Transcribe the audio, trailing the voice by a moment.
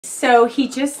So he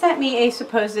just sent me a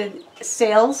supposed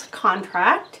sales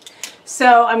contract.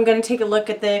 So I'm going to take a look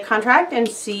at the contract and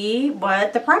see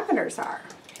what the parameters are.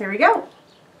 Here we go.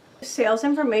 Sales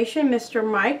information, Mr.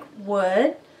 Mike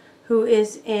Wood, who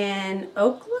is in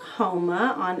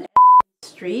Oklahoma on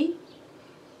Street,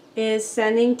 is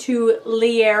sending to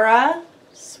Liera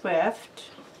Swift.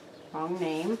 Wrong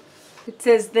name. It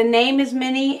says the name is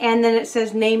Minnie, and then it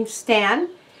says name Stan.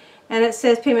 And it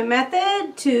says payment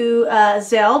method to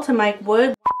Zelle to Mike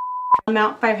Wood.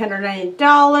 Amount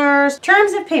 $590.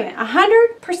 Terms of payment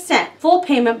 100% full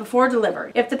payment before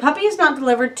delivery. If the puppy is not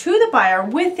delivered to the buyer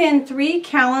within 3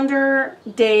 calendar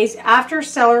days after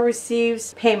seller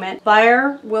receives payment,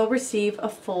 buyer will receive a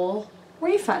full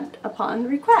refund upon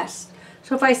request.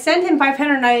 So if I send him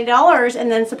 $590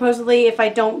 and then supposedly if I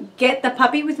don't get the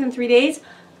puppy within 3 days,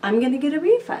 I'm going to get a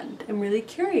refund. I'm really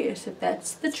curious if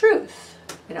that's the truth.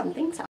 I don't think so.